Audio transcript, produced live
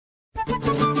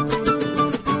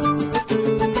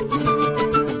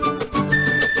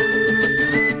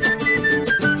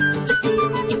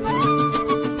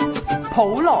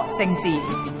普羅政治，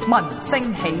民聲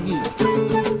起義。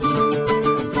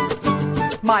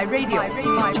My Radio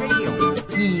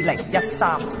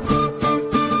 2013。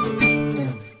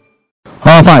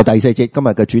好，翻嚟第四節，今日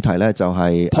嘅主題咧就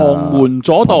係旁門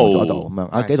左道咁樣。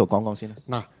阿紀陶講講先啦。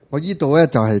嗱，我呢度咧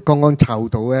就係剛剛抄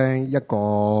到咧一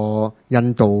個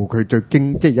印度佢最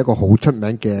經即係一個好出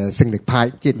名嘅勝力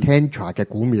派，即係 Tantra 嘅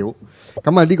古廟。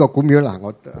咁啊呢個古廟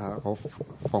嗱，我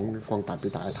放大俾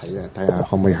大家睇啊，睇下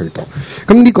可唔可以去到。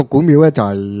咁呢個古廟咧就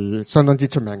係相當之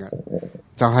出名嘅，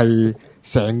就係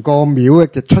成個廟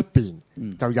嘅出邊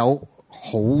就有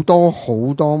好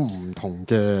多唔同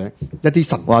嘅一啲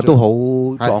神，哇，都好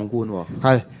壯觀喎。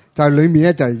係就係裏面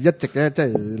咧就係一直咧，即係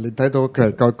你睇到佢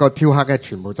個雕刻咧，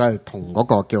全部都係同嗰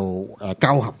個叫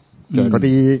交合嘅嗰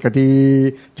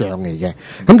啲像嚟嘅。咁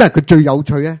但係佢最有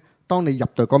趣咧，當你入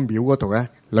到個廟嗰度咧，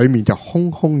裏面就空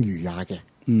空如也嘅。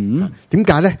點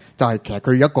解咧？就係其實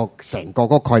佢有一個成個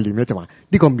嗰個概念咧，就話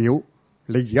呢個廟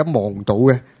你而家望到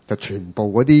嘅就全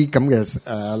部嗰啲咁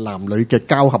嘅男女嘅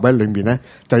交合喺裏面咧，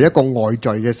就係一個外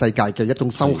在嘅世界嘅一種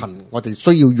修行，我哋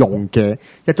需要用嘅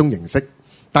一種形式。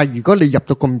但係如果你入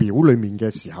到個廟裏面嘅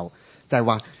時候，就係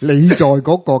話你在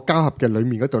嗰個交合嘅裏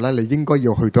面嗰度咧，你應該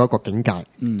要去到一個境界，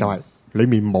就係裏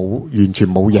面冇完全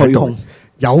冇嘢空，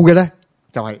有嘅咧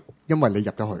就係因為你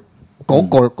入咗去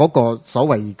嗰個所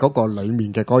謂嗰個裏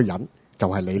面嘅嗰個人就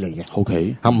係你嚟嘅。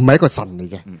OK， 唔係一個神嚟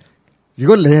嘅。如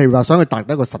果你係話想去達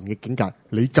到一個神嘅境界，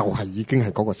你就係已經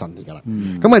係嗰個神嚟噶啦。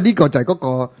咁啊呢個就係嗰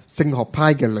個聖學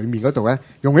派嘅裏面嗰度咧，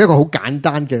用一個好簡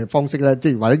單嘅方式咧，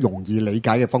即係或者容易理解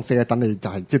嘅方式咧，等你就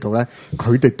係知道咧，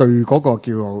佢哋對嗰個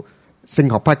叫做聖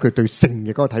學派佢對性嘅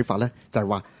嗰個睇法咧，就係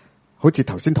話，好似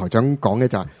頭先台長講嘅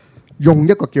就係用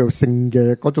一個叫做性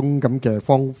嘅嗰種咁嘅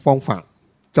方法，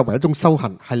作為一種修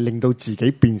行，係令到自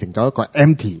己變成咗一個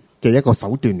empty 嘅一個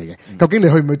手段嚟嘅。究竟你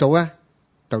去唔去到咧？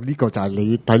就呢個就係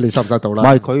你睇你收唔收到啦。唔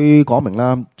係佢講明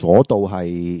啦，左道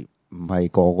係唔係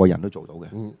個個人都做到嘅，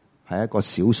係一個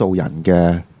少數人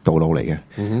嘅道路嚟嘅，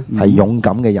係勇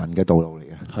敢嘅人嘅道路嚟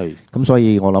嘅。係咁，所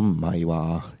以我諗唔係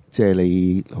話即係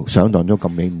你想象中咁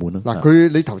美滿咯。嗱，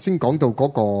你頭先講到嗰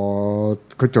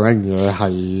個，佢做一樣嘢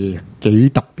係幾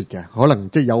特別嘅，可能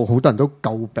即係有好多人都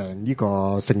詬病呢個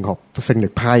聖力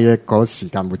派嘅嗰時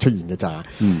間會出現嘅咋。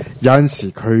有陣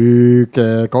時佢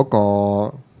嘅嗰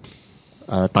個。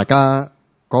大家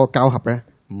嗰個交合咧，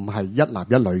唔係一男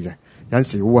一女嘅，有陣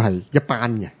時會係一班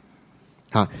嘅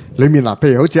嚇。裡面嗱，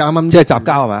譬如好似啱啱即係雜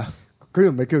交係咪？佢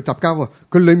又唔係叫雜交喎，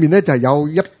佢裡面咧就係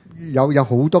有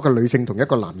好多嘅女性同一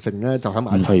個男性咧，就喺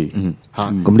埋一齊嚇。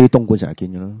咁呢啲東莞成日見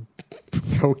嘅啦。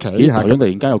OK 嚇，突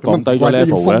然間又降低咗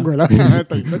level 嘅，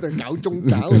突然間就搞宗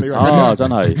教，你話真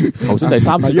係頭先第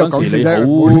三節嗰時你好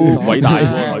偉大喎，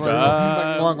台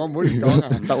長。我話我唔好亂講啊，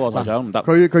唔得喎，台長唔得。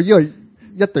佢呢個。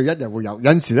一對一又會有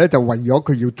陣時咧，就為咗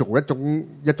佢要做一種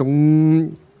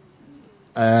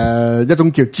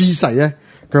叫姿勢咧，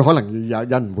佢可能有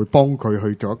人會幫佢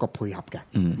去做一個配合嘅。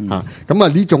咁啊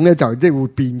呢種咧就即係會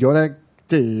變咗咧，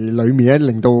即係裏面咧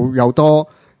令到有多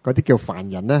嗰啲叫凡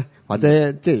人咧，或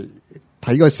者即係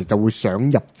睇嗰時就會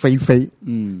想入非非，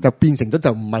就變成咗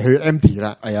就唔係去 empty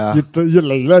啦。係啊，越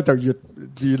嚟咧就越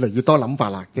嚟越多諗法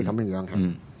啦，即係咁樣樣。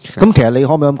咁其實你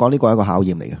可唔可以咁講？呢個係一個考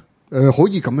驗嚟嘅。可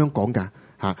以咁樣講㗎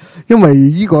嚇，因為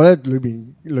呢個咧裏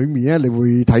面咧，你會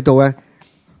睇到咧，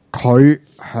佢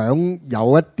響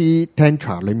有一啲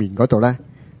Tantra 裏面嗰度咧，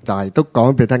就係都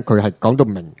講俾你聽，佢係講到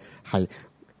明係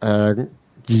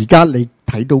而家你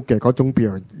睇到嘅嗰種，譬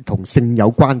如同性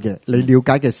有關嘅，你了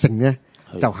解嘅性咧，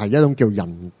就係一種叫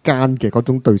人間嘅嗰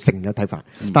種對性嘅睇法。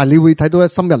但係你會睇到咧，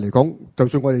深入嚟講，就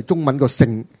算我哋中文個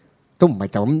性都唔係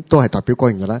就咁，都係代表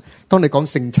嗰樣嘢啦。當你講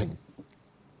性情、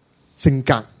性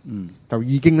格，就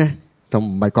已經咧就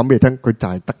唔係講俾你聽，佢就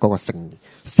係得嗰個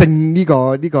性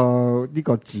呢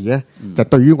個字咧，就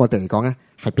對於我哋嚟講咧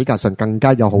係比較上更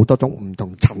加有好多種唔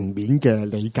同層面嘅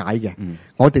理解嘅。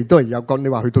我哋都係有講，你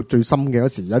話去到最深嘅嗰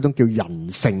時，有一種叫人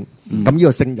性。咁呢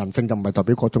個性人性就唔係代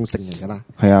表嗰種性嚟噶啦。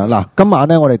係啊，嗱，今晚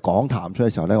咧我哋講談出嘅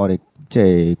時候咧，我哋即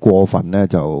係過分咧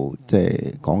就即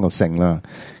係講個性啦。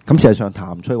咁事實上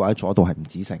談出或者左道係唔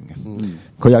止性嘅，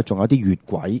佢仲有啲越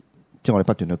軌。即係我哋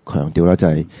不斷去強調啦，就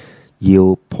係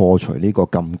要破除呢個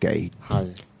禁忌，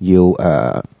要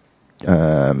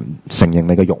承認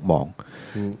你嘅慾望。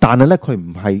但係咧，佢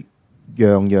唔係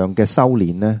樣樣嘅修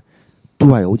煉咧，都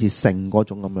係好似性嗰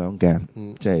種咁樣嘅，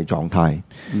即係狀態。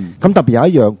咁特別有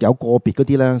一樣，有個別嗰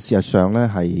啲咧，事實上咧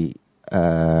係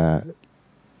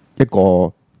一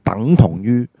個等同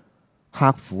於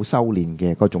刻苦修煉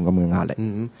嘅嗰種咁嘅壓力。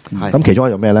咁其中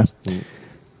一樣咩咧？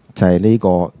就係呢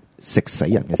個。食死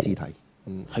人嘅屍體，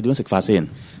係點樣食法先？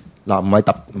嗱，唔係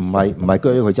鋸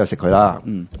咗佢之後食佢啦，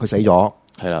佢死咗，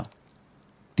係啦，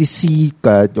啲屍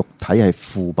嘅肉體係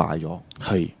腐敗咗，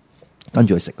係跟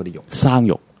住去食嗰啲肉生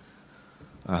肉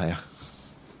啊，係啊。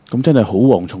咁真係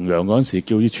好黃重陽嗰陣時，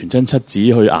叫啲全真七子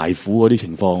去挨苦嗰啲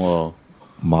情況喎。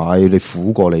唔係你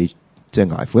苦過你即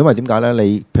係挨苦，因為點解咧？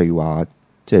你譬如話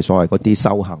即係所謂嗰啲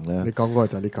修行咧，你講嗰個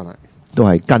就係呢個啦，都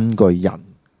係根據人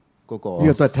嗰個。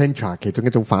呢個都係 Tantra 其中一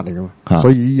種法嚟噶嘛，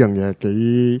所以呢樣嘢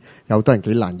幾有好多人幾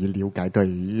難以了解，都係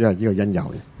因為呢個因由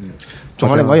嘅。仲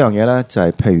有另外一樣嘢咧，就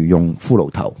係譬如用骷髏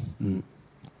頭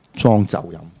裝酒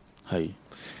飲，係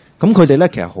咁佢哋咧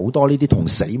其實好多呢啲同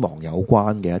死亡有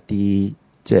關嘅一啲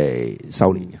即係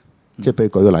修煉嘅，即係譬如舉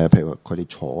個例啊，譬如佢哋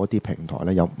坐啲平台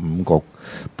咧有5個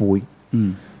杯，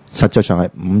實際上係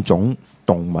5種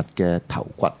動物嘅頭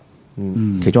骨，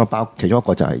其中一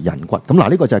個就係人骨。咁嗱，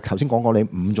呢個就係頭先講過你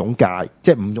5種戒，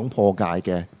即係5種破戒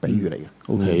嘅比喻嚟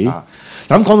嘅。OK 啊，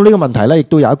咁講到呢個問題咧，亦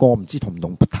都有一個我唔知同唔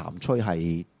同譚崔係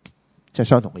即係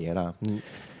相同嘅嘢啦。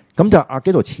咁就阿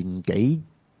基圖前幾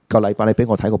個禮拜你俾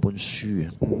我睇過本書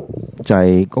啊，就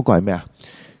係嗰個係咩啊？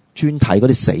專睇嗰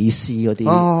啲死屍嗰啲。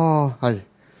哦，係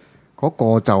嗰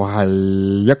個就係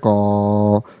一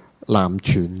個南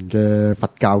傳嘅佛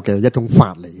教嘅一種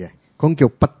法嚟嘅，講叫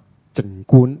不淨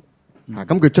觀。咁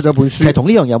佢出咗本書，其實同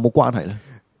呢樣有冇關係咧？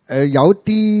有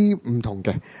啲唔同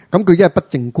嘅。咁佢因為不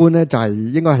淨觀咧，就係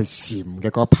應該係禪嘅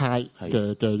嗰派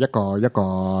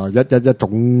嘅一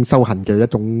種修行嘅一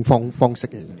種方式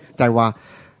嚟嘅，就係話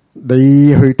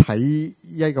你去睇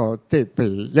一個即係譬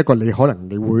如一個你可能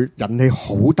你會引起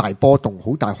好大波動、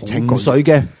好大恐懼情緒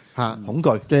嘅恐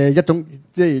懼嘅一種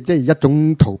即係一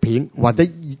種圖片或者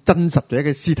真實嘅一個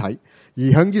屍體，而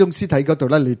喺呢種屍體嗰度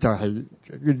咧，你就係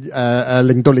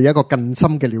令到你一個更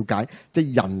深嘅了解，即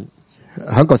係人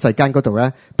喺個世間嗰度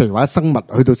咧，譬如話生物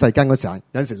去到世間嗰時候，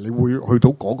有陣時你會去到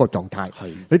嗰個狀態，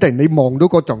你突然你望到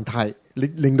個狀態，你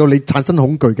令到你產生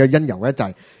恐懼嘅因由咧，就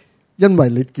係因為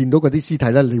你見到嗰啲屍體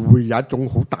咧，你會有一種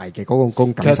好大嘅嗰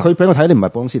種感受。其實佢俾我睇，你唔係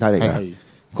普通屍體嚟嘅，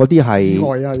嗰啲係意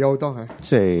外啊，有好多係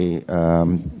即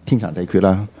係天殘地缺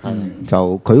啦。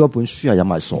就佢嗰本書係有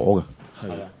埋鎖嘅，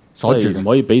鎖住唔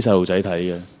可以俾細路仔睇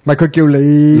嘅。唔係佢叫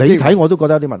你睇，我都覺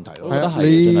得有啲問題。係啊，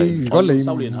你如果你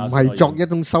唔係作一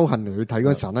種修行嚟去睇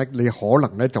嗰時候咧，你可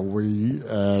能咧就會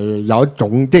有一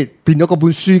種即係變咗嗰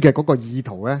本書嘅嗰個意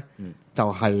圖咧，就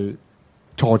係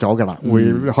錯咗噶啦。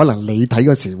會可能你睇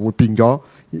嗰時會變咗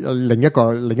另一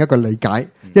個理解。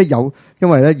因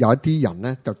為咧有一啲人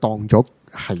咧就當咗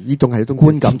係呢種係一種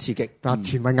觀感刺激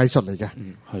前衛藝術嚟嘅。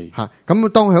係嚇咁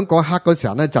當喺嗰一刻嗰時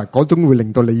候咧，就係嗰種會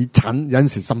令到你有陣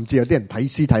時甚至有啲人睇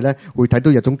屍體咧，會睇到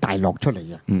有種大樂出嚟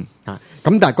嘅。咁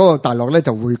但係嗰個大樂咧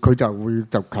佢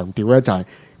就強調咧，就係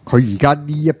佢而家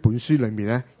呢一本書裏面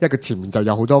咧，因為佢前面就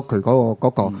有好多佢嗰個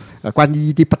關於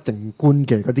呢啲不淨觀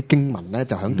嘅嗰啲經文咧，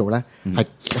就喺度咧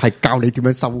係教你點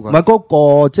樣修嘅。唔係嗰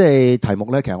個即係題目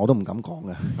咧，其實我都唔敢講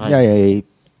嘅，因為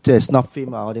即係 snuff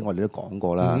film 啊嗰啲我哋都講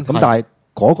過啦。咁但係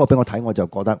嗰個俾我睇，我就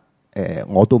覺得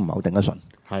我都唔係好頂得順。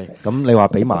係咁，你話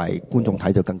俾埋觀眾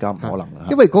睇就更加唔可能啦。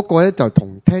因為嗰個咧就同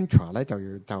Tantra 咧就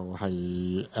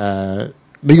係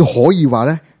你可以話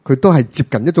咧，佢都係接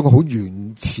近一種好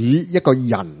原始一個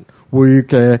人會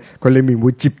嘅佢裏面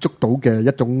會接觸到嘅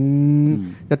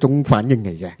一種反應嚟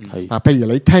嘅。譬如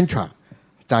你 Tantra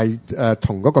就係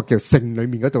從嗰個叫性裏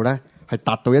面嗰度咧，係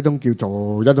達到一種叫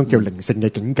靈性嘅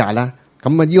境界啦。咁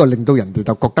啊，呢個令到人哋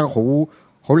就覺得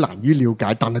好難於了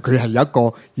解，但係佢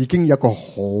係已經有一個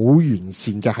好完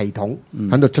善嘅系統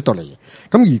喺度出到嚟嘅。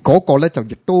咁而嗰個咧就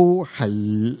亦都係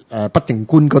不淨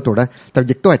觀嗰度咧，就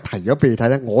亦都係提咗俾你睇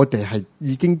咧。我哋係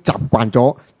已經習慣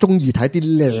咗中意睇啲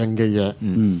靚嘅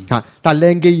嘢，但係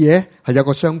靚嘅嘢係有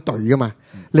個相對噶嘛。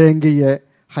靚嘅嘢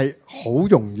係好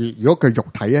容易，如果佢肉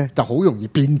體咧就好容易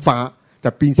變化，就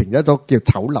變成一種叫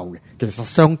醜陋嘅，其實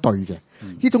相對嘅。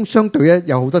呢種相對咧，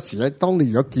有好多時咧，當你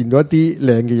如果見到一啲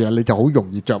靚嘅嘢，你就好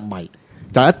容易着迷，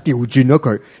就一調轉咗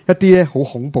佢，一啲咧好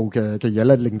恐怖嘅嘢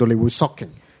咧，令到你會 shocking，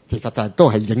 其實就係都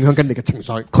係影響緊你嘅情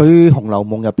緒。佢《紅樓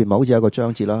夢》入邊咪好似有一個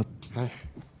章節啦，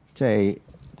即係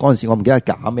嗰陣時我唔記得係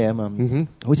假咩啊嘛，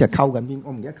好似係溝緊邊，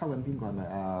我唔記得溝緊邊個係咪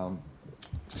啊？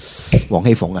黃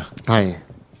熙鳳啊，係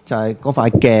就係嗰塊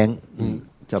鏡，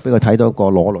就俾佢睇到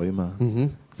個裸女啊嘛。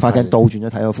塊鏡倒轉咗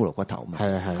睇個骷髏骨頭嘛，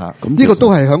係啊，咁呢個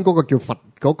都係喺嗰個叫佛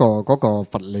嗰個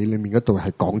佛理裏面嗰度係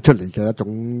講出嚟嘅一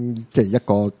種即係一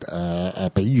個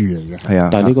比喻嚟嘅。係啊，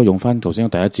但係呢個用翻頭先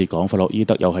第一節講弗洛伊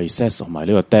德又係 sex 同埋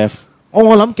呢個 death，我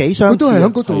諗幾相似，佢都係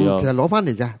喺嗰度其實攞翻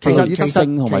嚟嘅。其實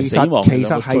性同埋死亡其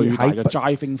實係最大嘅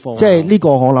driving force，即係呢個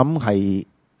我諗係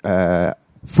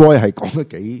Freud係講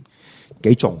得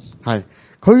幾重。係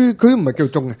佢唔係叫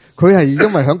中嘅，佢係因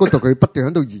為喺嗰度佢不斷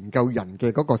喺度研究人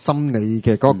嘅嗰個心理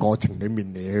嘅嗰個過程裡面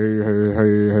嚟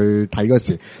去睇嗰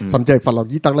時，甚至係弗洛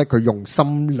伊德咧，佢用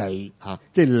心理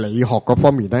即係理學嗰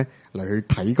方面咧嚟去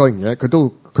睇嗰樣嘢，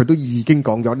佢都已經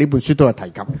講咗，呢本書都係提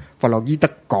及弗洛伊德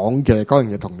講嘅嗰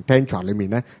樣嘢同 Tantra 裡面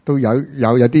咧都有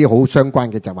啲好相關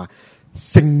嘅，就話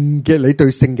性嘅你對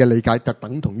性嘅理解就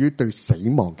等同於對死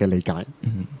亡嘅理解。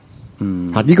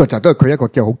呢個就都係佢一個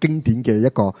叫好經典嘅一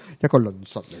個論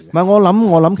述嚟嘅。唔係我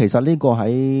諗，其實呢個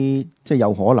喺即係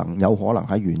有可能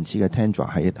喺原始嘅 Tantra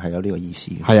係有呢個意思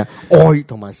嘅。係啊，愛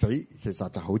同埋死其實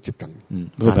就好接近。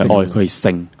佢唔係愛，佢係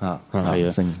性係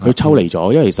啊，性佢抽離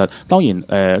咗。因為其實當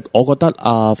然我覺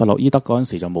得弗洛伊德嗰陣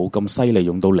時就冇咁犀利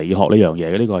用到理學呢樣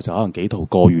嘢嘅，呢個就可能幾圖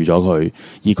過譽咗佢。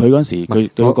而佢嗰陣時佢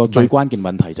有個最關鍵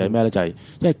問題就係咩咧？就係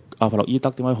因為弗洛伊德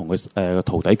點解同佢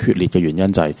徒弟決裂嘅原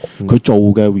因就係佢做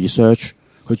嘅 research，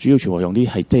佢主要全部用啲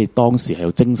係即係當時係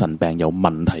有精神病有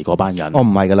問題嗰班人。唔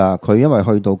係噶啦，佢因為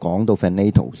去到講到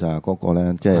Thanatos 嗰個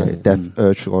咧，即係 Death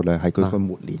Urge 嗰個咧，係佢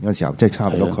末年嗰時候，即係差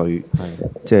唔多佢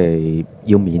即係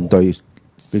要面對佢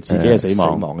自己嘅死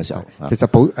亡嘅時候。其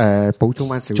實補充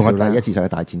翻少少啦，仲係第一次世界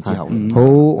大戰之後，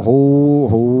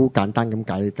好簡單咁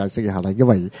解釋一下啦。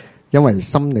因為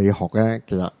心理學咧，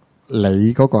其實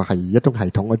你嗰個係一種系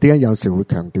統。我點解有時會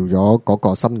強調咗嗰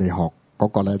個心理學嗰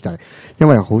個咧？就係因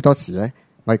為好多時咧，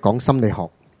我哋講心理學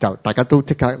就大家都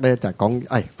即刻咧就係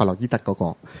講弗洛伊德嗰個。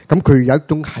咁佢有一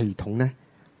種系統咧，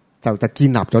就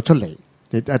建立咗出嚟。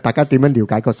大家點樣了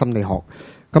解個心理學？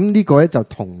咁呢個咧就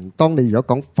同當你如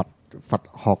果講佛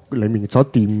學裡面所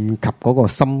掂及嗰個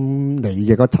心理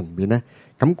嘅嗰個層面咧，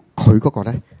咁佢嗰個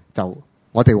咧就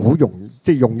我哋好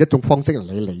即係用一種方式嚟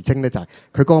釐清咧，就係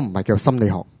佢嗰個唔係叫心理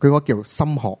學，佢嗰個叫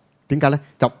心學。點解咧？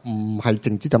就唔係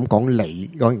淨之就咁講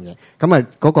理嗰樣嘢。咁啊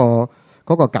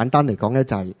嗰個簡單嚟講咧，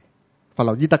就係弗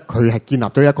洛伊德佢係建立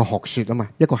咗一個學說啊嘛，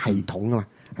一個系統啊嘛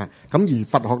嚇。咁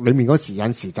而佛學裡面嗰時有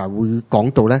陣時就會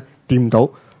講到咧，掂到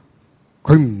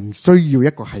佢唔需要一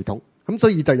個系統，咁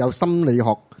所以就有心理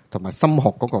學同埋心學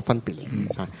嗰個分別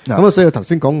嚇。咁所以我頭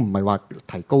先講唔係話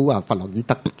提高弗洛伊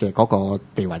德嘅嗰個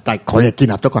地位，但係佢係建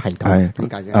立咗個系統咁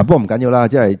解嘅。不過唔緊要啦，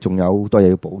即係仲有好多嘢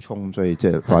要補充，所以即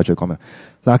係快脆講明。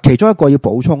嗱，其中一個要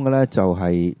補充嘅咧，就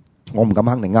係我唔敢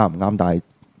肯定啱唔啱，但係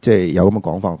即係有咁嘅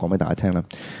講法，我講俾大家聽啦。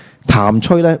譚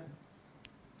崔咧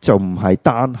就唔係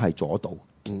單係左導，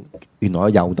原來有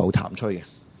右導譚崔嘅。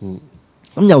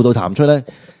咁右導譚崔咧，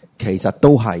其實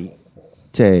都係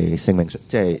即係性命，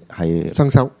即係雙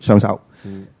修。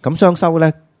咁雙修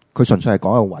咧，佢純粹係講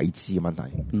一個位置嘅問題。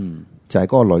就係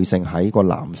嗰個女性喺個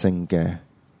男性嘅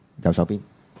右手邊。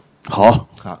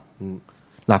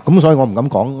嗱，咁所以我唔敢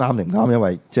講啱定唔啱，因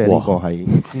為即係呢個係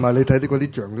唔係你睇啲嗰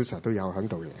啲像都成日都有喺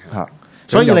度嘅嚇。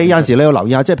所以你有陣時你要留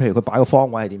意下，即係譬如佢擺個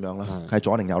方位係點樣啦，係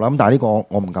左定右啦。咁但係呢個我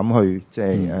唔敢去即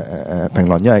係評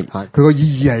論，因為佢個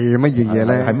意義係乜嘢嘢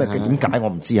咧？係咩？點解我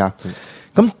唔知啊？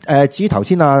咁至於頭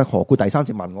先阿何故第三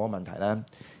節問我個問題咧，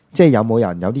即係有冇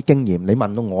人有啲經驗？你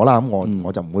問到我啦，咁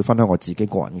我就唔會分享我自己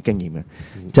個人嘅經驗嘅，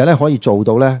就係咧可以做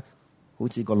到咧。好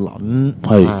似個輪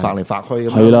發嚟發去咁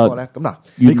樣嗰個咧，咁嗱，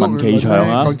願聞其詳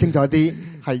啊！講清楚啲，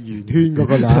係圓圈嗰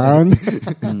個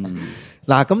輪。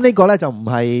嗱，咁呢個咧就唔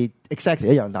係 exactly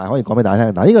一樣，但係可以講俾大家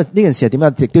聽。嗱，呢件事係點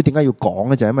解？亦都點解要講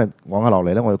咧？就係因為講下落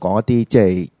嚟咧，我要講一啲即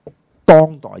係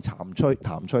當代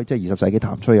譚崔，即係20世紀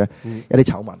譚崔嘅一啲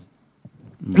醜聞。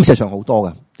咁事實上好多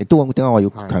嘅，亦都點解我要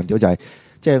強調就係，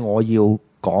即係我要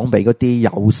講俾嗰啲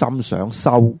有心想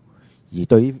收。而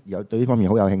對呢方面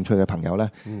好有興趣嘅朋友咧，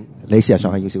你事實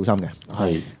上係要小心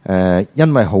嘅。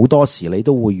因為好多時你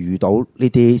都會遇到呢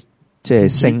啲即係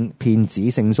性騙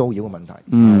子、性騷擾嘅問題。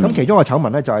咁其中一個醜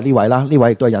聞咧就係呢位啦，呢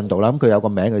位亦都係印度啦。咁佢有個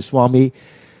名叫 Swami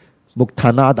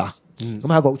Muktananda，咁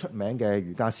係一個好出名嘅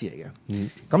瑜伽師嚟嘅。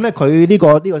咁咧佢呢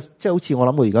個即係好似我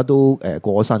諗佢而家都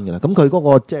過身嘅啦。咁佢嗰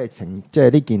個即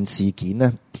係呢件事件咧，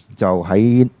就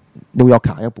喺 New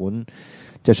Yorker 一本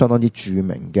即係相當之著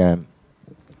名嘅。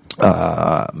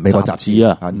美國雜誌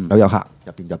啊，紐約客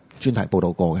入邊就專題報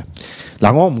道過嘅。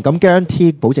嗱，我唔敢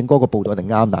guarantee 保證嗰個報道一定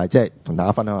啱，但係即係同大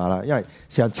家分享下啦。因為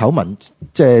事實醜聞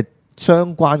即係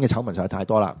相關嘅醜聞實在太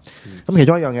多啦。咁其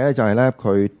中一樣嘢咧就係咧，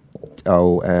佢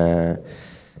就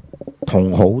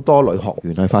同好多女學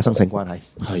員去發生性關係。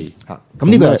係嚇，咁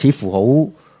呢個又似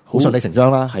乎好順理成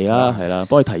章啦。係啦，係啦，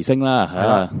幫佢提升啦，係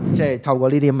啦。即係透過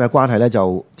呢啲咁嘅關係咧，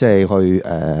就即係去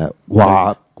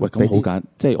話。喂，咁好簡，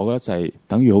即係我覺得就係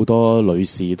等於好多女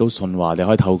士都信話你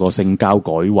可以透過性交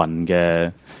改運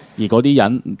嘅，而嗰啲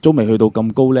人都未去到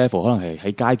咁高 level，可能係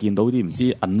喺街見到啲唔知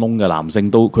銀窿嘅男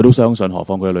性佢都相信，何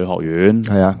況佢係女學院。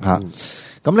係啊，嚇。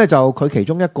咁咧就佢其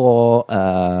中一個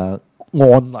案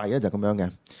例咧就咁樣嘅，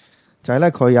就係咧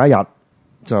佢有一日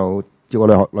就叫個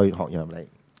女學員入嚟，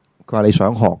佢話你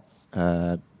想學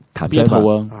彈邊一套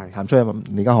啊？彈吹啊，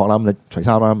你而家學啦，咁你除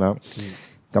衫啦咁樣。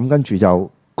咁跟住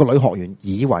就個女學員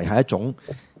以為係一種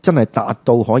真係達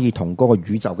到可以同嗰個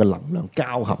宇宙嘅能量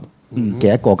交合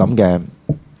嘅一個咁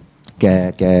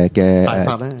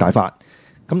嘅大法。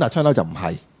咁但係出嚟就唔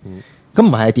係。咁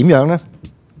唔係點樣咧？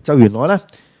就原來咧，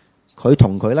佢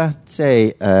同佢咧，即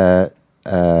係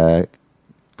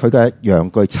佢嘅陽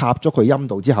具插咗佢陰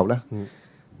道之後咧，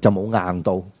就冇硬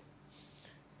到。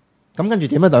咁跟住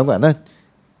點咧？兩個人咧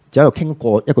就喺度傾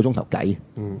過一個鐘頭偈。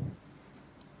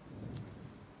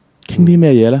傾啲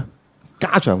咩嘢咧？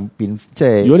家常便即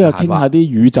係，如果你話傾下啲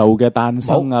宇宙嘅誕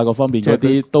生啊，各方面嗰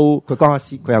啲都，佢講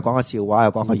下佢又講下笑話，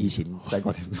又講下以前細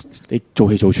個點。你做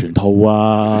戲做全套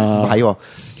啊？唔係，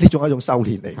呢種係一種修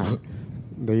煉嚟。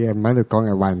你又唔喺度講，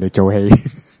又話人哋做戲。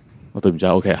我對唔住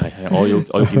 ，OK， 係，我要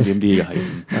檢點啲嘅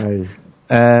係。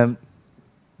係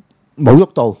冇喐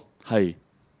到，係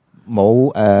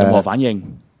冇任何反應，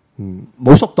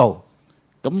冇縮到。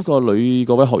咁個女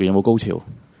嗰位學員有冇高潮？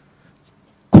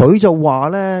佢就話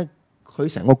咧，佢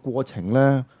成個過程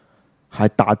咧係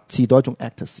達至到一種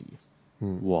ecstasy。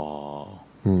哇，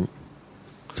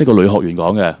即係個女學員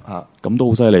講嘅，咁都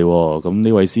好犀利。咁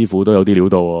呢位師傅都有啲料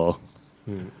到。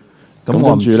咁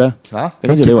跟住咧，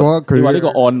跟住你話呢個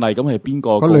案例咁係邊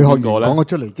個？個女學員講咗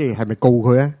出嚟，即係咪告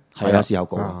佢咧？係啊，事後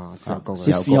告。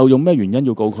事後用咩原因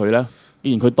要告佢咧？既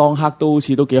然佢當刻都好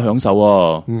似都幾享受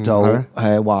喎，就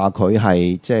話佢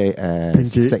係即係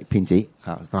騙子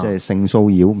嚇，即係性騷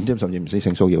擾，唔知甚至唔知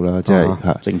性騷擾啦，即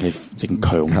係淨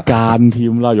強姦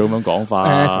添啦，有咁樣講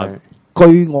法。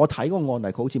據我睇嗰個案例，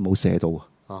佢好似冇寫到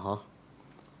啊，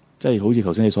即係好似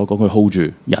頭先你所講，佢 hold 住、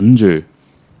忍住，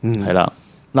係啦。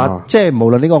嗱，即係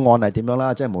無論呢個案例點樣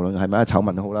啦，即係無論係咪一醜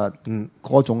聞都好啦，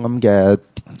嗰種咁嘅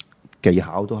技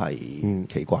巧都係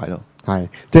奇怪咯。係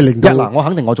即係令到我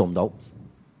肯定我做唔到。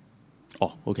哦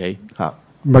 ，OK， 嚇，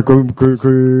唔係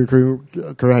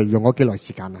佢係用咗幾耐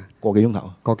時間啊？個幾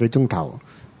鐘頭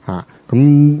嚇。咁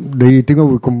你點解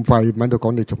會咁快喺度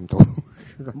講你做唔到？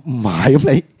唔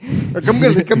係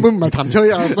咁你根本唔係談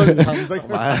吹啊，所以你唔識。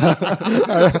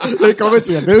你講嘅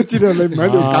時人哋都知道你唔喺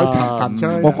度搞談吹。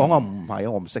我講話唔係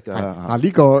啊，我唔識噶。呢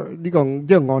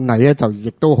個案例咧，就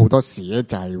亦都好多時咧，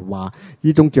就係話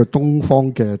呢種叫東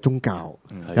方嘅宗教，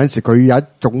有陣時佢有一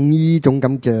種呢種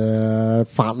咁嘅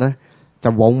法咧，就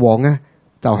往往咧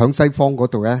就響西方嗰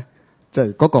度咧，即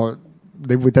係嗰個。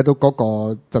你會睇到嗰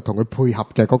個就同佢配合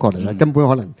嘅嗰個嚟啦，根本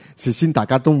可能事先大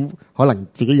家都可能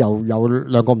自己有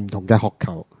兩個唔同嘅渴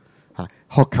求嚇，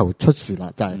渴求出事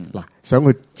啦，就係嗱想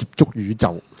去接觸宇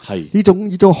宙，係呢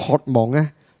種渴望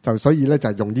咧，就所以咧就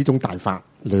係用呢種大法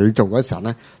嚟去做嗰時候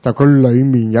咧，就佢裡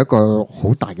面有一個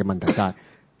好大嘅問題，就係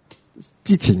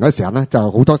之前嗰時候咧，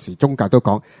就好多時宗教都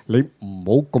講你唔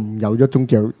好咁有一種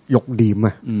叫慾念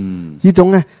啊，呢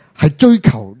種咧。係追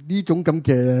求呢種咁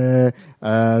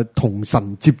嘅同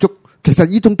神接觸，其實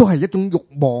呢種都係一種慾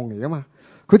望嚟噶嘛。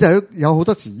佢就有好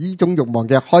多時呢種慾望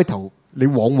嘅開頭，你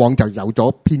往往就有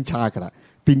咗偏差噶啦，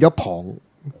變咗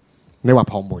你話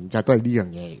旁門就都係呢樣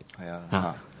嘢。係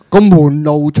啊，個門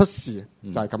路出事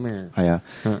就係咁嘅。係啊，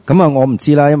咁啊，我唔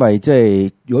知啦，因為即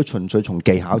係如果純粹從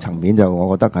技巧層面，就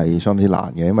我覺得係相當之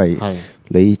難嘅，因為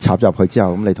你插咗入去之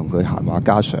後，咁你同佢閒話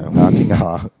家常啊，傾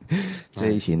下。即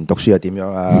係以前讀書係點樣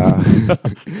啊，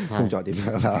工作係點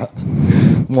樣啊？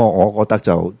咁我覺得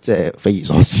就即係匪夷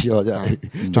所思咯，真係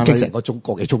仲傾成個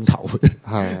幾鐘頭。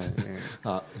係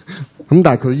啊，咁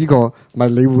但係佢呢個咪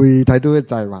你會睇到咧，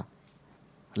就係話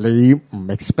你唔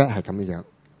expect 係咁樣，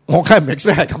我梗係唔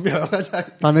expect 係咁樣啦，真係。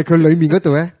但係佢裏面嗰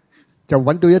度咧，就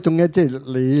揾到一種咧，即係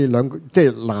你兩個即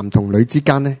係男同女之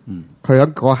間咧，佢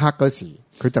喺嗰刻嗰時，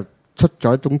佢就出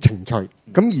咗一種情趣，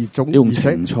咁用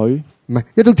情趣。唔係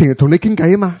一種情同你傾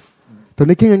偈啊嘛，同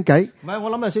你傾緊偈。唔係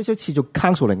我諗有少少似做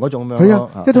counseling 嗰種咁樣。係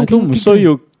啊，一種都唔需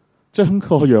要將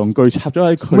個陽具插咗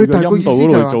喺佢嘅陰道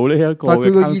嗰度做呢一個嘅 counseling。但係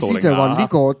佢嘅意思就係話呢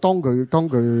個當佢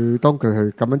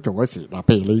去咁樣做嗰時，嗱，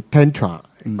譬如你 tantra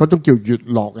嗰種叫悅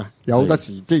樂啊，有好多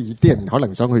時即係啲人可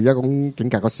能想去一種境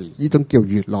界嗰時，呢種叫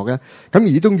悅樂咧。咁而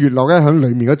呢種悅樂咧喺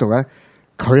裏面嗰度咧，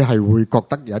佢係會覺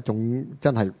得有一種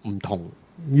真係唔同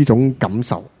呢種感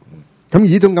受。咁而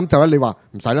呢種感受咧，你話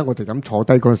唔使啦，我哋咁坐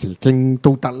低嗰時傾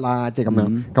都得啦，即係咁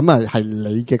樣。咁啊係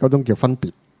你嘅嗰種叫分別。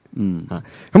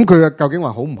咁佢究竟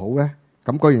話好唔好咧？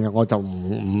咁嗰樣嘢我就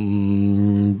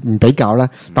唔比較啦。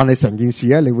但係成件事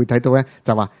咧，你會睇到咧，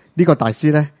就話呢個大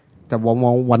師咧，就往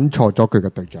往揾錯咗佢嘅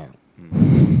對象，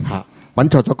揾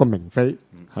錯咗個明妃。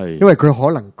係，因為佢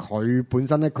可能佢本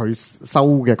身咧，佢收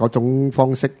嘅嗰種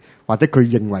方式，或者佢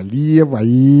認為呢一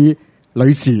位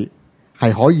女士。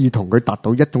係可以同佢達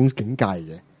到一種境界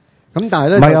嘅，咁但係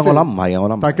咧，唔係啊，我諗唔係啊，我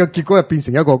諗。但係個結果又變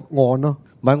成一個案咯。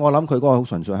唔係，我諗佢嗰個好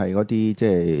純粹係嗰啲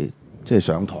即係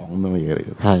上堂咁樣嘅嘢嚟嘅。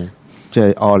係。即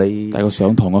係你，但係個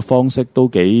上堂嘅方式都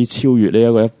幾超越呢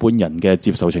一個一般人嘅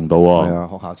接受程度喎。係啊，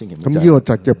學校千祈唔好。咁呢個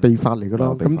就叫秘法嚟嘅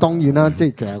咯。咁當然啦，即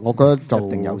係其實我覺得就一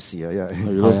定有事啊，因為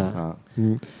係咯。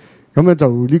咁咧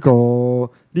就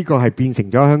呢個係變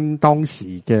成咗喺當時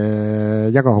嘅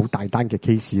一個好大單嘅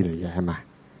case 嚟嘅，係咪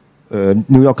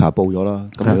？New Yorker 報咗啦。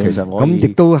咁其實我咁亦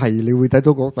都係你會睇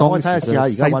到個當時試下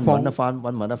而家揾得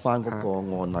翻嗰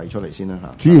個案例出嚟先啦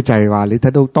嚇。主要就係話你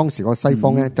睇到當時個西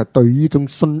方咧，就對於呢種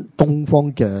東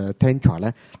方嘅 Tantra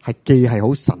咧，係既係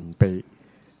好神秘，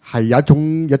係有一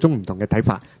種唔同嘅睇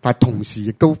法，但係同時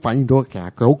亦都反映到其實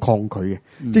佢好抗拒嘅，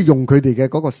即係用佢哋嘅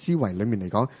嗰個思維裡面嚟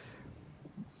講，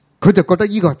佢就覺得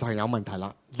呢個就係有問題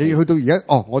啦。你去到而家，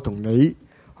我同你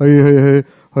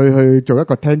去做一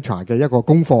個 Tantra 嘅一個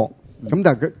功課。咁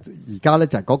但係佢而家咧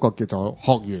就係嗰個叫做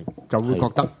學員就會覺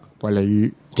得喂，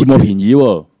你佔我便宜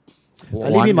喎。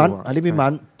呢篇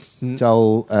文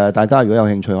就大家如果有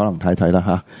興趣可能睇睇啦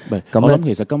嚇。咁我諗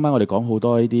其實今晚我哋講好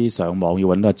多呢啲上網要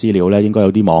揾到資料咧，應該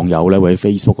有啲網友咧會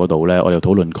喺 Facebook 嗰度咧，我哋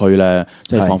討論區咧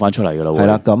即係放翻出嚟㗎啦。係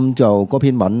啦，咁就嗰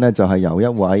篇文咧就係由一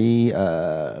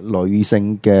位女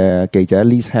性嘅記者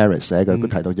Liz Harris 寫嘅，佢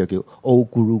提到就叫 Oh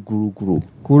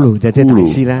Guru 就即係大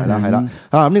師咧。係啦。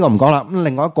咁呢個唔講啦。咁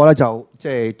另外一個咧就即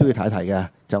係都要睇一睇嘅，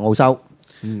就澳洲。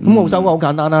咁澳洲嗰個好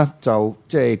簡單啦，就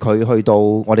即係佢去到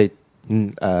我哋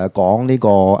講呢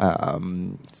個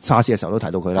沙士嘅時候都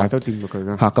提到佢啦，都掂到佢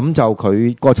啦。咁就佢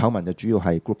嗰個醜聞就主要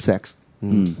係 group sex，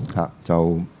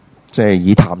就即係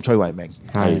以談吹為名，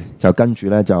就跟住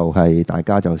咧就係大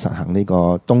家就實行呢個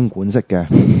東莞式嘅。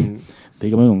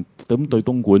你咁樣用咁對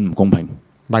東莞唔公平。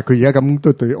唔係佢而家咁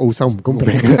都對澳洲唔公平。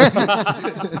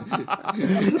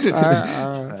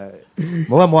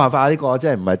冇辦法，呢個即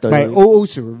係唔係對。唔係歐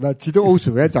洲，始終歐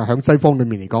洲咧就喺西方裏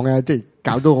面嚟講咧，即係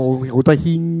搞到好多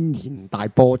軒然大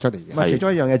波出嚟嘅。唔係其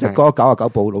中一樣嘢就嗰99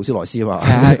部勞斯萊斯嘛。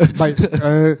唔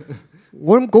係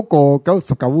我諗嗰個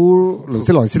99勞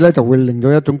斯萊斯咧就會令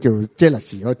到一種叫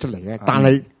jealous 嗰出嚟嘅，但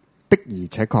係的而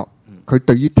且確。佢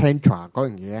對於 Tantra 嗰樣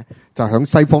嘢咧，就喺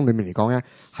西方裏面嚟講咧，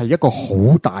係一個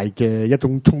好大嘅一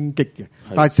種衝擊嘅。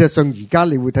但係事實上而家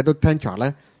你會睇到 Tantra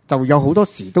咧，就有好多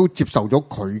時都接受咗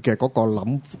佢嘅嗰個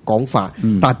講法，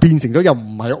但係變成咗又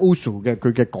唔係 Osho 嘅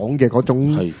佢嘅講嘅嗰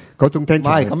種 Tantra。唔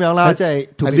係咁樣啦，即係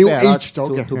New Age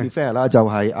咗嘅。To be fair 啦，就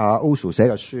係阿 Osho 寫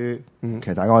嘅書，其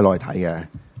實大家可以攞嚟睇嘅。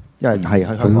因為係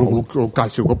喺香港，我介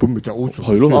紹嗰本咪就 Osho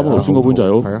係咯，啱啱頭先嗰本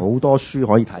就係好多書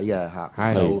可以睇嘅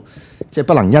嚇，就即係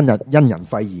不能因人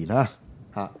廢言啦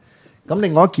嚇。咁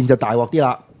另外一件就大鑊啲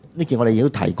啦，呢件我哋亦都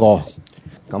提過，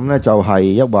咁咧就係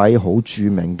一位好著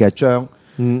名嘅將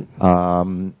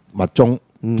密宗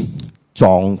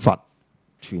藏佛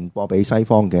傳播俾西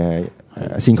方嘅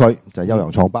先驅，就係休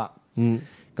揚創巴。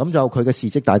咁就佢嘅事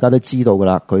蹟大家都知道噶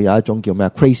啦，佢有一種叫咩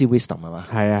Crazy Wisdom 係嘛？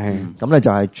係啊係。咁咧就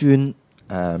係專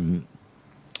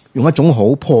用一種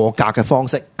好破格嘅方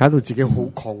式，搞到自己好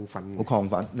亢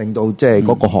奮，令到即係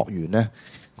嗰個學員咧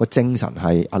個精神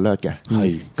係 alert 嘅。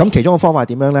係咁其中嘅方法係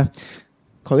點樣咧？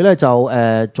佢咧就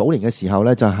早年嘅時候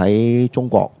咧就喺中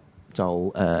國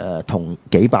就同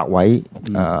幾百位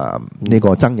呢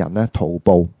個僧人咧徒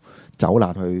步走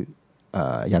難去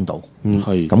印度。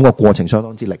係咁個過程相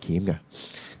當之歷險嘅。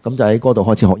咁就喺嗰度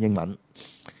開始學英文。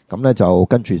咁咧就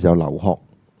跟住就留學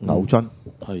牛津，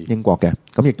英國嘅。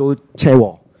咁亦都車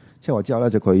禍之後咧，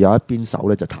就佢有一邊手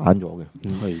咧就癱咗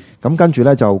嘅。咁跟住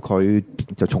咧就佢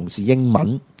就從事英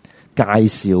文介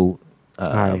紹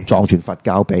藏傳佛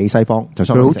教俾西方，就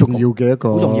相當好重要嘅一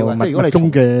個，好重要嘅。即係如果你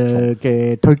中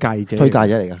嘅推介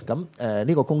者嚟嘅。咁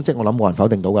呢個功績我諗冇人否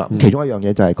定到噶。其中一樣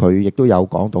嘢就係佢亦都有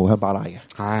講到香巴拉嘅。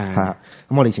係咁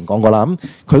我哋以前講過啦。咁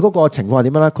佢嗰個情況係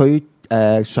點樣咧？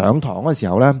佢上堂嗰陣時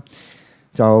候咧，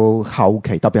就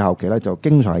特別後期咧，就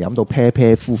經常係飲到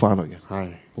啤呼翻去嘅。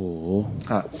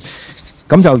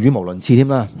咁就語無倫次添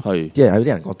啦。即係有啲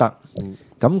人覺得。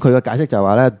咁佢嘅解釋就係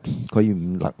話咧，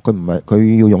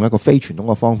佢要用一個非傳統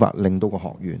嘅方法，令到個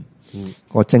學員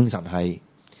個精神係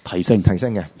提升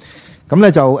嘅。咁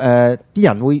咧就啲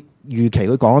人會預期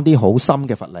佢講一啲好深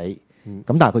嘅佛理，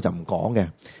咁但係佢就唔講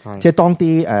嘅。即係當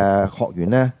啲學員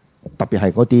咧，特別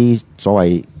係嗰啲所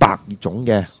謂白種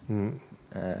嘅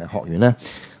學員咧，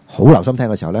好留心聽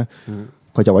嘅時候咧，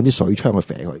佢就揾啲水槍去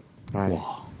射佢。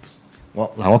哇！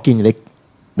我建議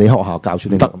你學校教書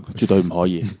你得，絕對唔可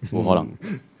以，冇可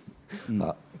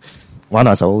能。玩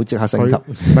下手即刻升級，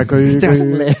唔係佢即刻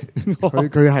升叻。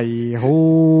佢係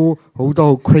好多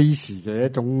好 crazy 嘅一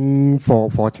種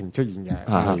課程出現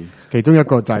嘅。其中一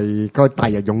個就係嗰個大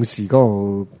日勇士嗰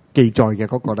度記載嘅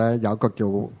嗰個咧，有一個叫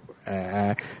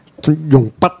用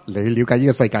筆嚟了解呢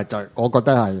個世界，就係我覺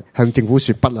得係向政府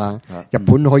說不啦。日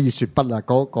本可以說不啦，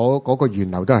嗰個源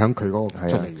流都係響佢嗰個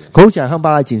出嚟嘅。佢好似係香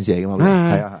巴拉戰士嚟噶嘛？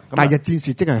係啊，大日戰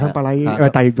士即係香巴拉，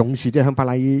大日勇士即係香巴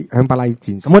拉戰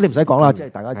士。咁我哋唔使講啦，即係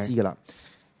大家知噶啦。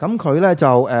咁佢咧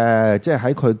就即係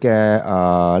喺佢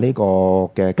嘅呢個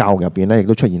嘅教育入邊咧，亦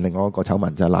都出現另外一個醜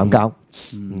聞，就係濫交，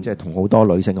即係同好多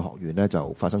女性嘅學員咧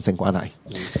就發生性關係。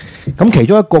咁其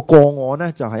中一個個案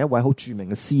咧，就係一位好著名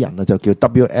嘅詩人啊，就叫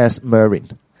W.S. Merwin。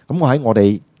咁我喺我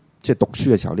哋即係讀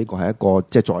書嘅時候，呢個係一個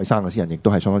即係在生嘅詩人，亦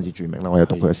都係相當之著名啦。我有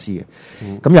讀佢嘅詩嘅。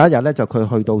咁有一日咧，就佢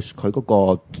去到佢嗰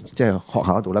個即係學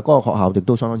校度咧，嗰個學校亦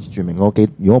都相當之著名。如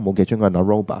果我冇記錯，係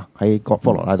Naroba 喺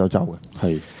科羅拉多州嘅。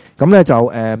係。咁咧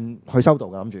就去修道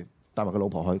嘅，諗住帶埋個老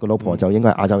婆去，個老婆就應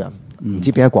該係亞洲人，唔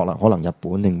知邊一國啦，可能日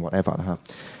本定 whatever 啦嚇。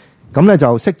咁咧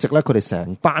就息直咧，佢哋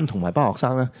成班同埋班學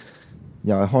生咧，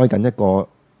又係開緊一個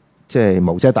即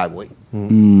係無遮大會，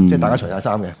即係大家除晒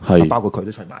衫嘅，包括佢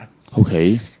都除埋。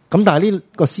OK。咁但係呢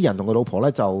個詩人同個老婆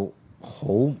咧就好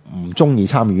唔中意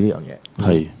參與呢樣嘢，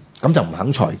係咁就唔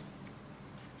肯除。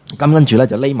咁跟住咧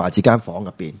就匿埋自間房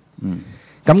入邊。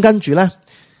咁跟住咧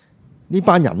呢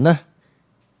班人咧。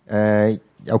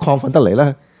又亢奮得嚟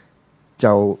咧，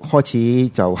就開始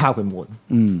就敲佢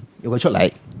門，要佢出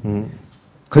嚟，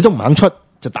佢都唔肯出，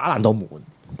就打爛道門，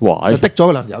就滴咗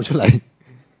個男友出嚟，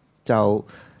就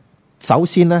首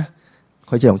先咧，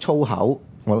佢就用粗口，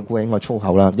我估應該粗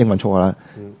口啦，英文粗口啦，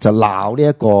就鬧呢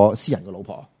一個詩人嘅老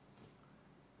婆，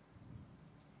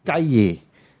繼而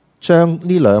將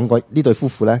呢對夫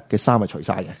婦咧嘅衫係除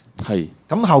晒嘅。係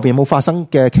咁後邊冇發生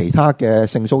嘅其他嘅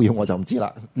性騷擾我就唔知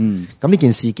啦。咁呢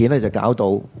件事件咧就搞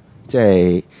到即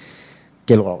係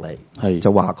記錄落嚟，係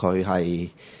就話佢係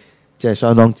即係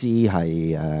相當之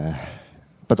係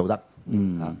不道德。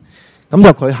咁就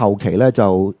佢後期咧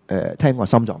就聽過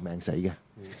心臟病死嘅。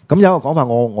咁有一個講法，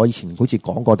我以前好似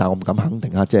講過，但我唔敢肯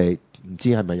定啊，即係唔知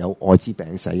係咪有艾滋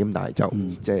病死咁，但係就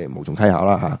即係無從稽考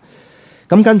啦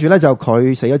吓。咁跟住咧就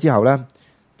佢死咗之後咧。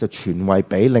就傳位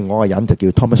俾另外一個人，就叫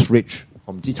Thomas Rich。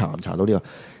我唔知查唔查到呢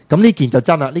個。咁呢件就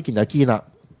真啦，呢件就堅啦，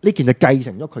呢件就繼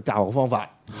承咗佢教學方法。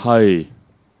係。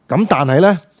咁但係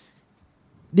咧，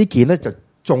呢件咧就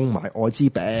中埋艾滋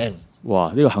病。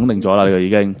哇！呢個肯定咗啦，呢個已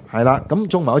經係啦。咁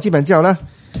中埋艾滋病之後咧，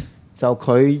就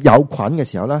佢有菌嘅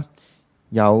時候咧，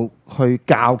又去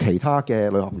教其他嘅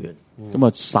女學員，咁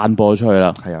啊散播出去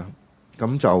啦。係啊，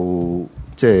咁就。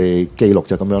即係記錄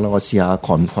就咁樣啦，我試下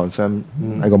confirm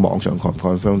喺個網上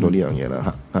confirm 到呢樣嘢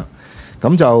啦嚇。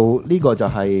咁就呢個就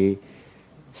係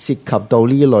涉及到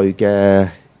呢類嘅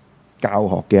教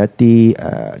學嘅一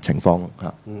啲情況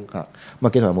嚇。咁啊，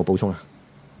紀陶有冇補充啊？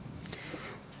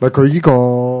唔係佢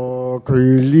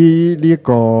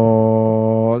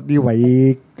呢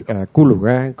位Guru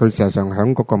咧，佢事實上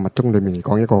喺嗰個密宗裏面嚟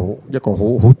講，一個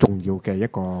好重要嘅一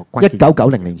個關鍵。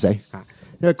1990年死啊！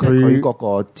因為佢嗰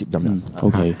個接任人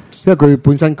，OK，因為佢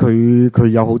本身佢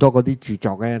有好多嗰啲著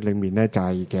作咧，裏面咧就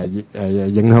係其實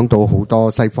影響到好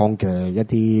多西方嘅一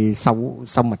啲修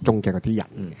密宗嘅嗰啲人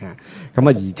嚇。咁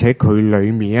啊，而且佢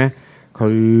裏面咧，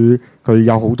佢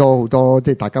有好多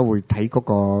即係大家會睇嗰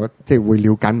個即係會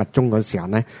了解密宗嗰時候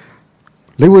咧，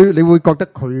你會覺得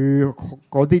佢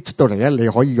嗰啲出到嚟咧，你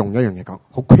可以用一樣嘢講，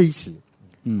好 crazy，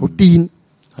好癲，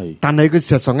係。但係佢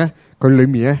事實上咧，佢裏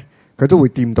面咧，佢都會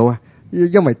掂到啊。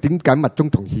因為點解密宗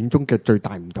同顯宗嘅最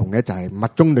大唔同咧，就係密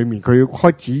宗裏面佢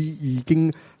開始已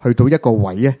經去到一個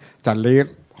位咧，就係你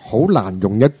好難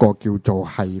用一個叫做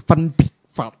係分別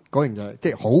法嗰樣嘢，即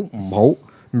係好唔好、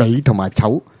美同埋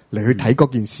醜嚟去睇嗰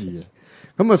件事嘅。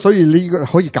咁啊，所以呢個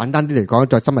可以簡單啲嚟講，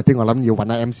再深入啲，我諗要揾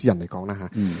下 MC 人嚟講啦嚇。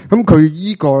咁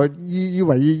佢依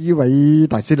位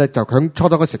大師咧，就響初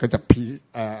初嗰時佢就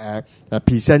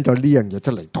present 咗呢樣嘢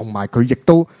出嚟，同埋佢亦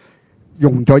都。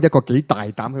用咗一個幾大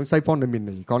膽喺西方裏面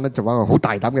嚟講咧，就話個好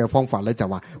大膽嘅方法咧，就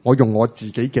話我用我自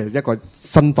己嘅一個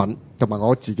身份同埋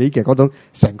我自己嘅嗰種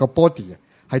成個 body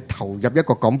係投入一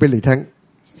個講俾你聽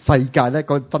世界咧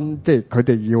個真，即係佢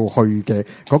哋要去嘅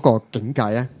嗰個境界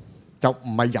咧，就唔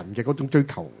係人嘅嗰種追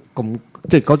求咁，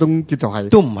即係嗰種叫做係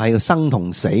都唔係生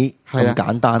同死咁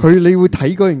簡單。佢你會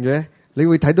睇嗰樣嘢，你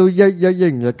會睇到一樣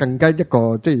嘢更加一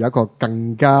個，即係有一個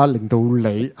更加令到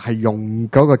你係用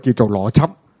嗰個叫做邏輯。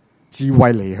智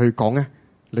慧嚟去講咧，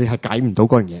你係解唔到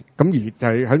嗰樣嘢，咁而就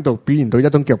係喺度表現到一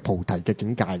種叫菩提嘅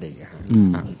境界嚟嘅。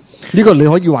呢個你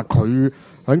可以話佢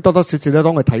喺多多少少咧，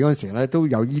當佢睇嗰陣時咧，都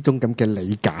有呢種咁嘅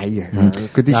理解嘅。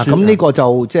嗰啲咁呢個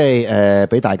就即係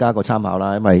俾大家個參考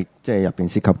啦，因為即係入邊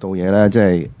涉及到嘢咧，即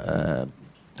係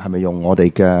係咪用我哋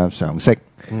嘅常識，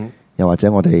又或者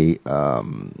我哋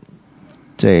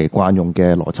即係慣用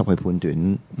嘅邏輯去判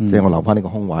斷，即係我留翻呢個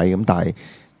空位咁，但係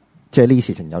即係呢啲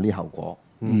事情有啲後果。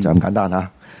就咁簡單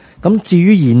吓，咁至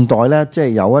於現代咧，即係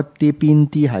有一啲邊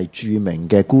啲係著名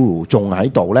嘅 guru 仲喺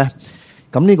度咧？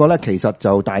咁呢個咧其實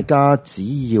就大家只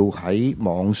要喺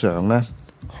網上咧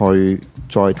去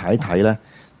再睇睇咧，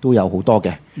都有好多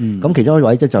嘅。咁其中一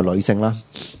位即就女性啦。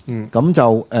咁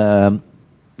就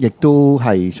亦都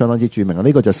係相當之著名嘅。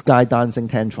呢個就 Sky Dancing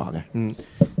Tantra 嘅。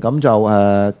咁就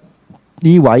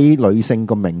呢位女性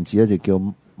個名字咧就叫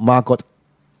Margaret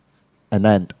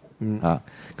Anand。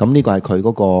咁呢個係佢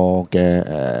嗰個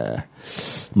嘅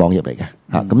網頁嚟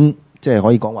嘅。咁即係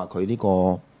可以講話佢呢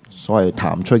個所謂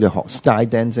譚崔嘅學 Sky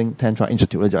Dancing Tantra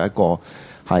Institute 咧，就係一個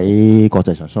喺國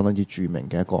際上相當之著名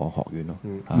嘅一個學院咯。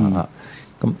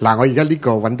咁嗱，我而家呢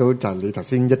個揾到就係你頭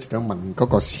先一直都問嗰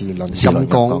個時輪金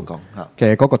剛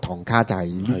嘅嗰個唐卡，就係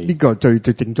呢個最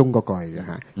正宗嗰個嚟嘅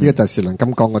嚇。呢個就係時輪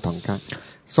金剛個唐卡，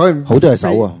所以好多隻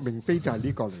手啊！明妃就係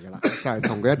呢個嚟㗎啦，就係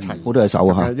同佢一齊好多隻手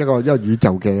啊！一個宇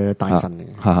宙嘅大神嚟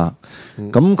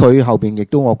嘅。咁佢後邊亦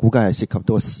都我估計係涉及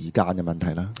到時間嘅問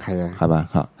題啦。係啊，係咪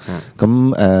嚇？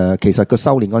咁其實個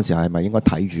修練嗰陣時係咪應該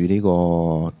睇住呢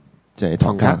個？即係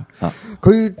唐卡，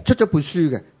佢出咗本書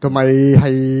嘅，同埋係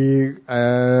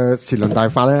時輪大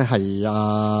法咧，係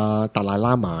達賴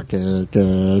喇嘛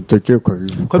嘅最主要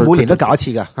佢每年都搞一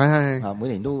次㗎，係每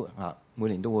年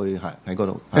都會係喺嗰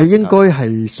度。應該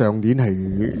係上年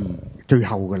係最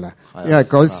後㗎啦，因為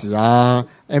嗰時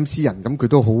MC 人咁佢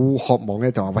都好渴望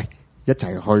咧，就話喂一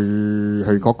齊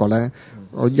去嗰個咧。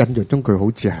我印象中佢好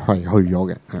似係去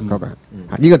咗嘅，嗰個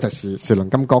呢個就係時輪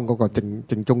金剛嗰個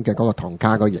正宗嘅嗰個唐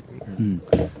卡嗰型。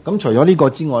咁除咗呢個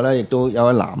之外咧，亦都有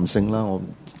位男性啦，我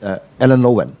Alan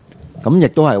Lowen，咁亦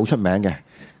都係好出名嘅。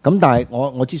咁但係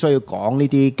我之所以要講呢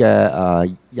啲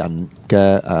嘅人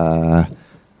嘅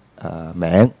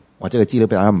名或者嘅資料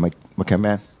俾大家，唔係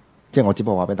McCaman，即係我只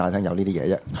不過話俾大家聽有呢啲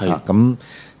嘢啫。係咁，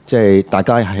即係大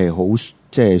家係好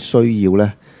即係需要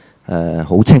咧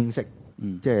好清晰，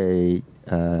即係。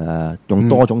用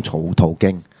多種途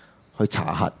徑去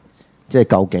查核，即係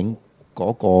究竟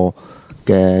嗰個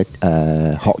嘅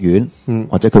學院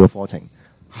或者佢嘅課程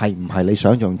係唔係你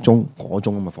想象中嗰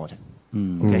種咁嘅課程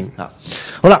？OK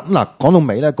好啦，咁嗱講到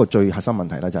尾咧，個最核心問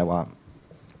題咧就係話，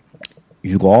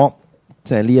如果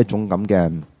即係呢一種咁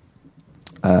嘅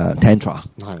Tantra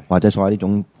或者所謂呢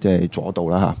種即係左道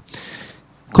啦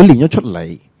嚇，佢練咗出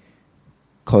嚟。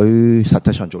佢實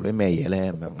際上做啲咩嘢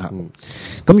咧？咁樣嚇。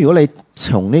咁如果你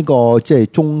從呢個即係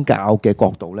宗教嘅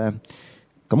角度咧，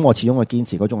咁我始終係堅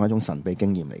持嗰種係一種神秘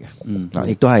經驗嚟嘅。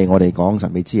亦都係我哋講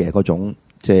神秘之夜嗰種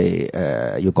即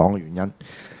係要講嘅原因。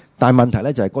但係問題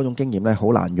咧就係嗰種經驗咧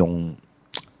好難用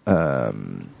我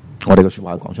哋嘅説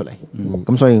話去講出嚟。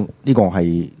咁所以呢個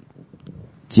係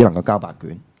只能夠交白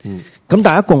卷。咁但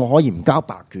係一個我可以唔交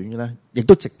白卷嘅咧，亦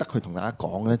都值得去同大家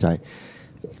講咧，就係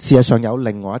事實上有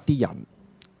另外一啲人。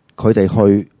佢哋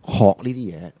去學呢啲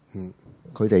嘢，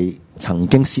佢哋曾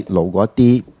經泄露過一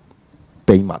啲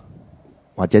秘密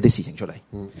或者啲事情出嚟。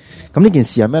咁呢件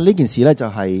事係咩？呢件事咧就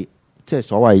係即係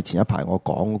所謂前一排我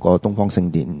講嗰個東方聖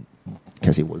殿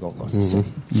騎士會嗰個事情。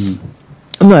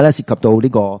因為咧涉及到呢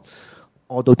個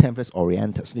Ordo Templis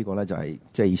Orientis 呢個咧就係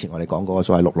即係以前我哋講過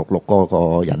所謂666嗰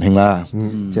個仁兄啦，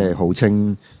即係號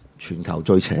稱全球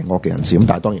最邪惡嘅人士。咁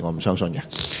但係當然我唔相信嘅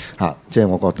嚇，即係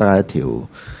我覺得係一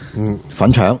條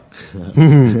粉腸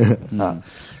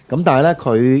咁但係咧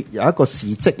佢有一個事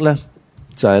蹟咧，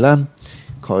就係咧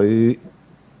佢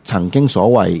曾經所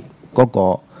謂嗰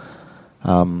個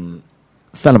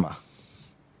Phenomena，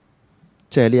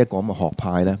即係呢一個咁嘅學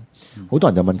派咧，好多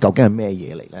人就問究竟係咩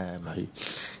嘢嚟咧？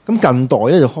咁近代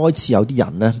咧就開始有啲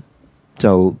人咧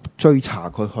就追查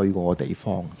佢去過嘅地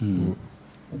方，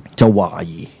就懷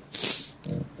疑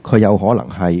佢有可能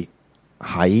係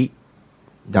喺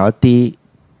有一啲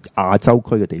亞洲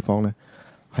區嘅地方咧，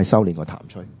係修煉過譚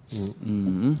崔。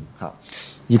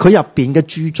而佢入邊嘅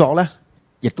著作咧，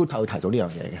亦都提到呢樣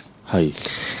嘢嘅。係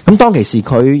咁當其時，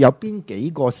佢有邊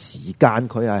幾個時間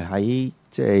佢係喺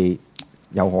即係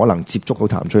有可能接觸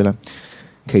到譚崔咧？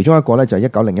其中一個咧就係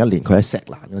1901年，佢喺錫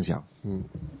蘭嗰陣時候。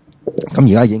咁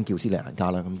而家已經叫斯里蘭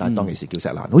卡啦，咁但係當其時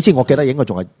叫錫蘭，好似我記得應該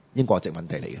仲係英國殖民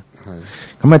地嚟嘅。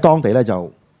咁喺當地咧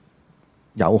就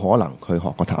有可能佢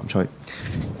學過譚崔，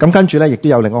咁跟住咧亦都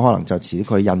有另外可能就遲啲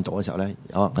佢去印度嘅時候咧，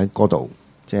有可能喺嗰度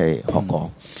即係學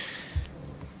過。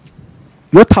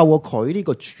如果透過佢呢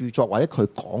個著作或者佢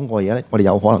講過嘢咧，我哋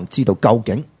有可能知道究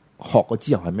竟學過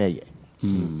之後係咩嘢。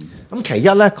咁其一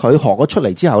咧，佢學咗出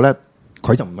嚟之後咧，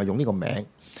佢就唔係用呢個名，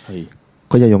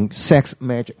佢就用 sex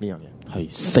magic 呢樣嘢，係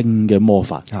性嘅魔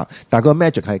法嚇。但係個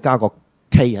magic 係加個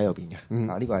K 喺入邊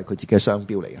嘅，呢個係佢自己嘅商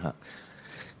標嚟嘅嚇。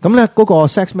咁咧嗰個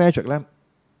sex magic 咧，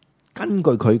根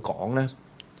據佢講咧，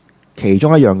其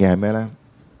中一樣嘢係咩咧？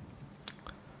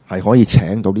係可以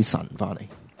請到啲神翻嚟。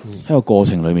喺個過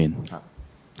程裏面。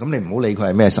咁你唔好理佢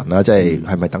係咩神啦，即係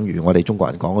係咪等於我哋中國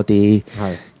人講嗰啲，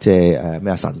即係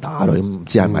咩神打女咁，唔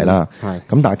知係咪啦。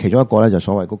咁但係其中一個咧就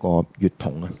所謂嗰個月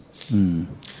童啊。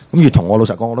咁月童我老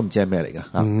實講我都唔知係咩嚟㗎。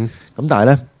咁但係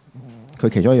咧，佢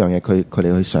其中一樣嘢，佢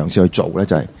哋去嘗試去做咧，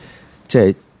就係即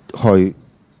係去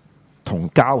同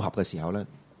交合嘅時候咧，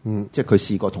即係佢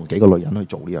試過同幾個女人去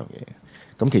做呢樣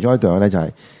嘢。咁其中一樣咧就係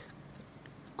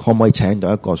可唔可以請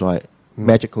到一個所謂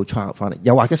magical child 翻嚟，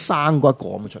又或者生過一個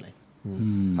咁出嚟。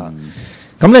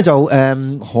咁咧就可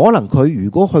能佢如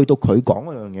果去到佢講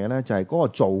嗰樣嘢咧，就係嗰個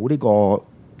做呢個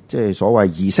即係所謂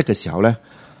儀式嘅時候咧，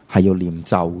係要念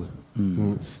咒嘅。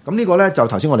咁呢個咧就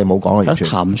頭先我哋冇講嘅，完全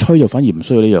譚吹就反而唔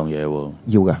需要呢樣嘢喎。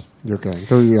要嘅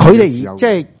都要。佢哋即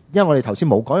係因為我哋頭先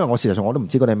冇講，因為我事實上我都唔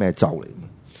知嗰啲係咩咒嚟，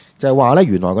就係話咧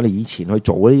原來我哋以前去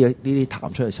做呢啲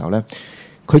譚吹嘅時候咧，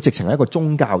佢直情係一個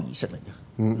宗教儀式嚟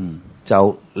嘅。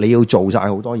就你要做晒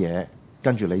好多嘢，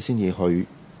跟住你先至去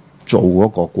做嗰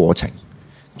個過程，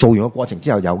做完個過程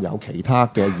之後又有其他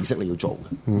嘅儀式你要做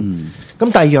嘅。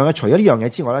咁第二樣嘢，除咗呢樣嘢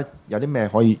之外咧，有啲咩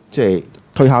可以即係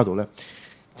推敲到咧？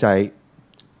就係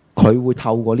佢會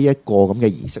透過呢一個咁嘅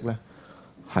儀式咧，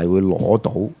係會攞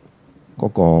到嗰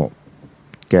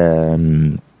個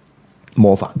嘅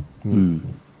魔法。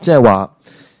即係話，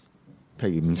譬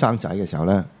如唔生仔嘅時候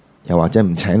咧，又或者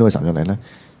唔請到個神上嚟咧，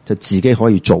就自己可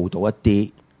以做到一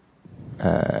啲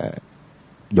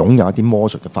擁有一啲魔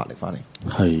術嘅法力翻嚟。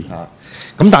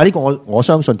咁但係呢個我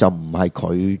相信就唔係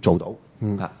佢做到。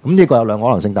咁呢個有兩個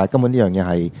可能性，但係根本呢樣嘢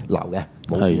係流嘅，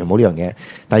冇呢樣嘢。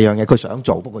第二樣嘢佢想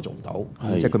做，不過做唔到，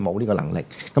即係佢冇呢個能力。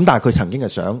咁但係佢曾經係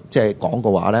想即係講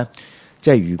過話咧，即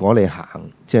係如果你行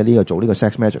即係呢個做呢個 sex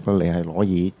magic 咧，你係可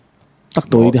以得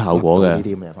到呢啲效果嘅呢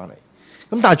啲咁嘅嘢翻嚟。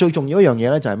咁但係最重要一樣嘢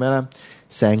咧就係咩咧？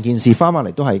成件事翻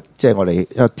嚟都係即係我哋一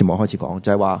個節目開始講，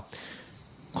就係話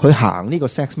佢行呢個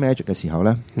sex magic 嘅時候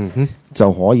咧，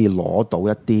就可以攞到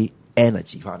一啲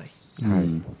energy 翻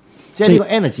嚟。即係呢個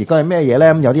energy 究竟係咩嘢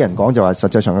咧？咁有啲人講就話實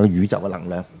際上係個宇宙嘅能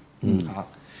量。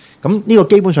咁呢個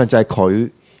基本上就係佢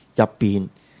入邊，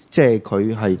即係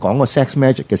佢係講個 sex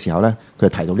magic 嘅時候咧，佢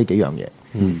提到呢幾樣嘢。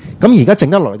咁而家剩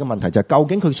得落嚟嘅問題就係究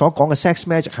竟佢所講嘅 sex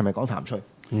magic 係咪講譚吹？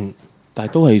但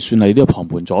係都係算係呢個旁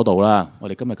門左道啦。我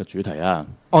哋今日嘅主題啊。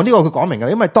呢個佢講明嘅，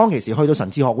因為當其時去到神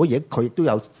智學會，而佢亦都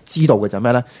有知道嘅就係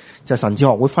咩咧？就係神智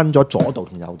學會分咗左道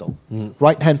同右道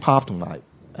，right hand path 同埋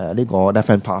呢個 left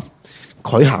hand path。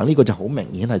佢行呢個就好明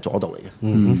顯係左道嚟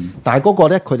嘅。但係嗰個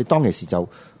咧，佢哋當其時就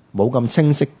冇咁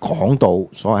清晰講到，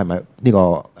所謂係咪呢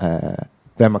個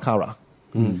Brahmacharya？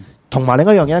同埋另一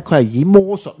樣嘢，佢係以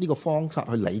魔術呢個方法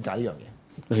去理解呢樣嘢。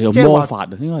其實魔法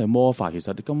應該係魔法。其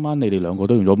實今晚你哋兩個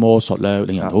都用咗魔術咧，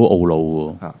令人好懊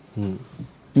惱喎。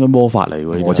應該魔法嚟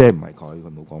喎。我即係唔係佢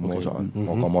冇講魔術，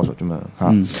我講魔術啫嘛。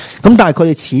咁但係佢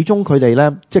哋始終佢哋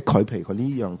咧，即係佢譬如佢呢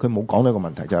樣，佢冇講到一個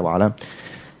問題，就係話咧。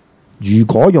如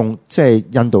果用即係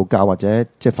印度教或者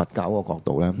即係佛教嗰個角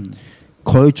度咧，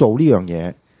佢做呢樣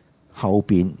嘢後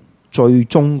邊最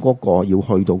終嗰個要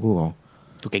去到嗰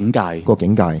個境界，個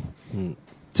境界，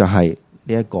就係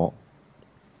呢一個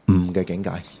悟嘅境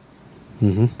界。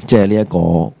即係呢一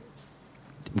個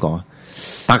點講啊？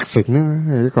達成啦，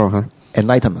係一個嚇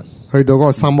enlightenment， 去到嗰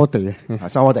個三摩地啊，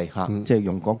三摩地嚇，即係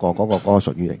用嗰個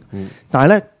術語嚟。但係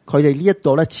咧，佢哋呢一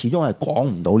度咧，始終係講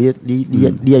唔到呢一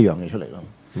樣嘢出嚟咯。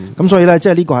咁所以咧，即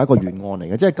係呢個係一個懸案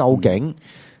嚟嘅，即係究竟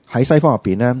喺西方入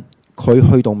邊咧，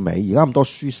佢去到尾而家咁多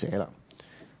書寫啦，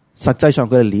實際上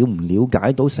佢哋了唔了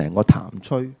解到成個譚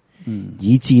吹，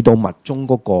以至到密宗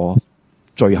嗰個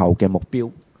最後嘅目標？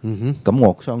咁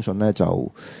我相信咧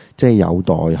就即係有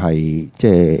待係即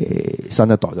係新一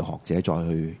代嘅學者再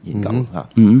去研究吓。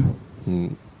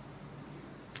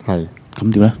係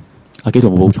咁點咧？阿紀陶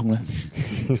冇補充咧？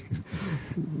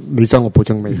你想我補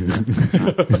充咩？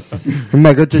咁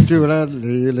啊，佢最主要咧，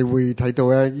你會睇到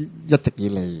咧，一直以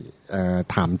嚟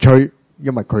譚吹，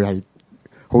因為佢係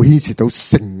好牽涉到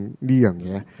性呢樣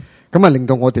嘢，咁啊令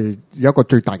到我哋有一個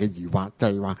最大嘅疑惑，就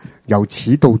係話由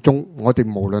始到終，我哋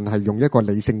無論係用一個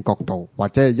理性角度，或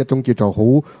者係一種叫做好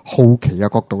好奇嘅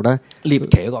角度咧，獵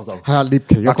奇嘅角度係啊，獵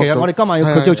奇嘅角度。其實我哋今晚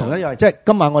佢最重要一樣，即係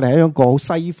今晚我哋係用一個好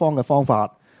西方嘅方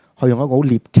法。去用一個好獵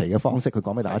奇嘅方式去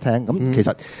講俾大家聽。咁其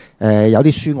實有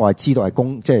啲書我係知道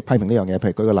係即係批評呢樣嘢。譬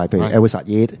如舉個例，譬如 Edward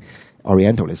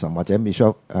Said、Orientalism 或者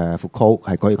Michel Foucault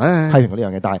係佢批評呢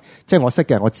樣嘢。但係即係我識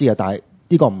嘅，我知啊。但係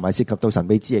呢個唔係涉及到神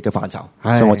秘之夜嘅範疇，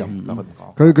所以我就唔諗佢唔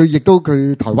講。佢亦都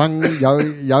佢台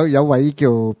灣有位叫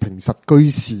平實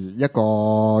居士，一個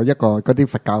嗰啲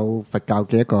佛教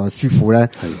嘅一個師傅咧，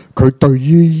佢對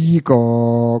於呢個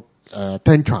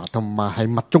Tantra 同埋係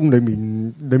密宗裏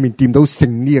面掂到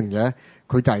性呢樣嘢，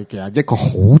佢就係其實一個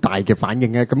好大嘅反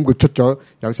應咧。咁佢出咗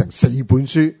有成4本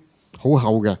書，好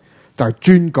厚嘅，就係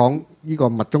專講呢個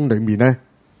密宗裏面咧，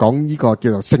講呢個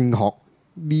叫做性學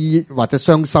呢或者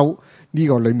雙修呢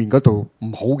個裏面嗰度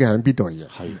唔好嘅喺邊度嚟嘅。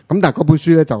係咁，但係嗰本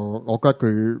書咧就我覺得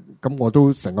佢咁我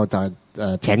都成個就係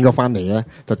請咗翻嚟咧，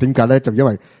就點解咧？就因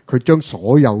為佢將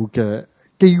所有嘅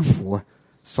幾乎啊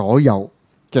所有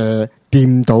嘅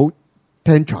掂到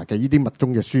Tantra 嘅呢啲密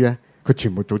宗嘅書咧，佢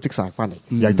全部組織晒翻嚟，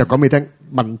然後就講俾你聽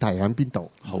問題喺邊度。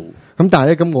好咁，但係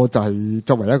咧咁我就係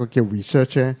作為一個叫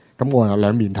research 咧，咁我有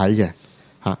兩面睇嘅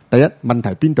嚇。第一問題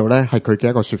邊度咧係佢嘅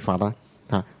一個説法啦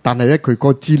嚇，但係咧佢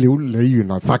個資料你原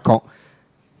來發覺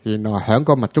原來喺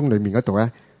個密宗裡面嗰度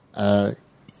咧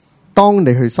當你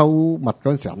去修密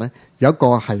嗰陣時候咧，有一個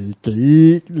係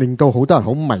幾令到好多人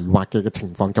好迷惑嘅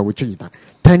情況就會出現啦。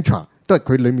Tantra 都係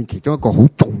佢裡面其中一個好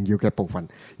重要嘅部分，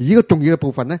而呢個重要嘅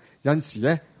部分咧，有陣時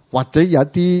咧或者有一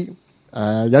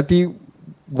啲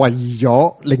為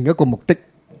咗另一個目的，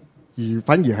而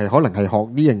反而係可能係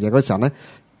學呢樣嘢嗰時候咧，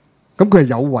咁佢係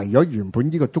有違咗原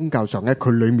本呢個宗教上咧佢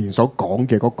裡面所講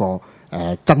嘅嗰個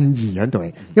真義喺度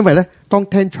嚟。因為咧，當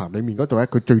Tantra 裡面嗰度咧，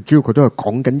佢最主要佢都係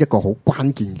講緊一個好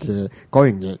關鍵嘅嗰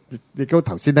樣嘢，亦都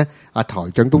頭先咧阿台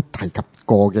長都提及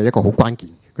過嘅一個好關鍵，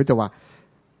佢就話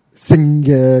性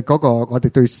嘅嗰個我哋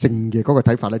對性嘅嗰個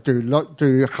睇法咧，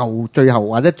最後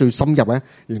或者最深入咧，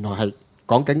原來係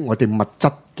講緊我哋物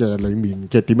質嘅裡面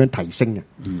嘅點樣提升嘅。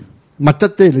物質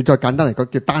即係你再簡單嚟講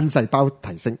叫單細胞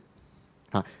提升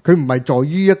嚇，佢唔係在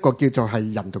於一個叫做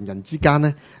係人同人之間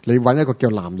咧，你揾一個叫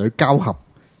男女交合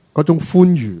嗰種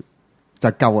歡愉就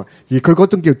夠啊，而佢嗰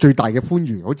種叫最大嘅歡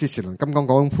愉，好似時輪金剛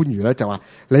講歡愉咧，就話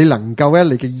你能夠咧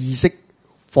你嘅意識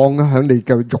放喺你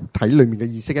嘅肉體裏面嘅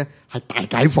意識咧，係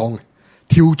大解放嘅，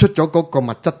跳出咗嗰個物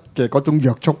質嘅嗰種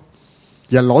約束，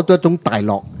而係攞到一種大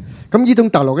樂。咁呢種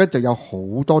大樂咧就有好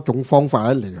多種方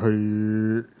法咧嚟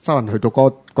去收人去到嗰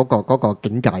個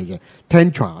境界嘅。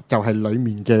Tantra 就係裡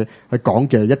面嘅去講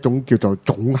嘅一種叫做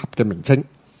總合嘅名稱。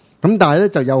咁但係咧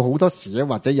就有好多時咧，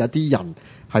或者有啲人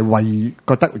係為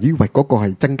覺得以為嗰個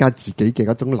係增加自己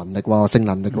嘅一種能力喎，性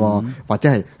能力喎，或者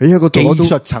係喺個技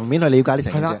術層面去了解呢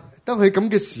成件事。當佢咁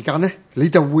嘅時間咧，你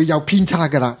就會有偏差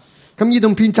噶啦。咁呢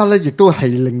種偏差咧，亦都係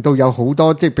令到有好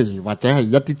多即係譬如或者係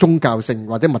一啲宗教性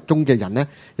或者密宗嘅人咧，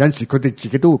有陣時佢哋自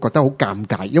己都會覺得好尷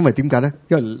尬，因為點解咧？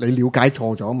因為你了解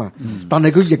錯咗啊嘛。但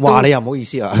係佢亦話你又唔好意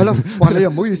思啊。係咯，話你又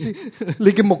唔好意思。你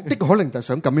嘅目的可能就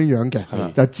想咁樣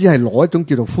嘅，就只係攞一種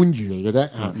叫做歡愉嚟嘅啫。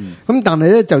咁但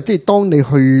係咧，就即係當你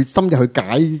去深入去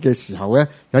解嘅時候咧，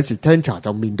有時 Tantra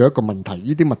就面對一個問題，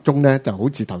呢啲密宗咧就好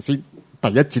似頭先第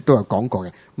一節都有講過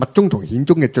嘅，密宗同顯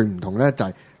宗嘅最唔同咧就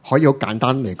係。可以好簡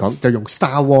單嚟講，就用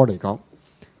Star War 嚟講，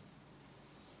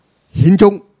顯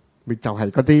宗咪就係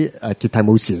嗰啲結體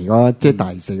武士嚟咯，即係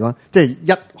大士咯，即係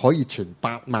一可以傳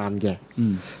8萬嘅。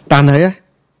但係咧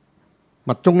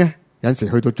密宗咧有陣時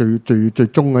去到最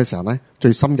終嘅時候咧，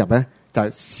最深入咧就係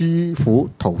師傅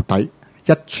徒弟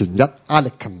一傳一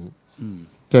Alikam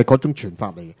嘅嗰種傳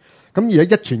法嚟嘅。咁而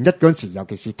家一傳一嗰陣時，尤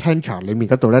其是 Tantra 裏面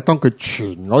嗰度咧，當佢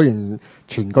傳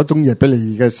嗰種嘢俾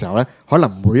你嘅時候咧，可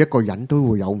能每一個人都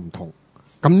會有唔同。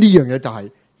咁呢樣嘢就係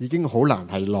已經好難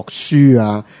係落書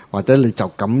啊，或者你就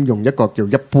咁用一個叫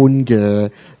一般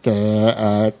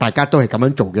嘅大家都係咁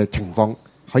樣做嘅情況，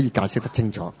可以解釋得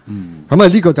清楚。咁啊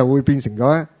呢個就會變成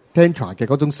咗 Tantra 嘅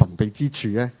嗰種神秘之處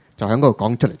咧。就喺嗰度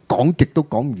講出嚟，講極都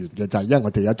講唔完嘅，就係因為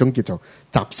我哋有一種叫做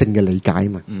習性嘅理解啊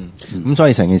嘛。咁所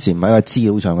以成件事唔係一個資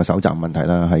料上嘅搜集問題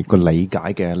啦，係個理解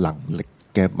嘅能力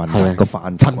嘅問題，個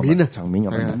範疇層面嘅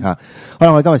問題嚇。好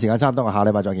啦，我哋今日時間差唔多，我下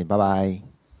禮拜再見，拜拜。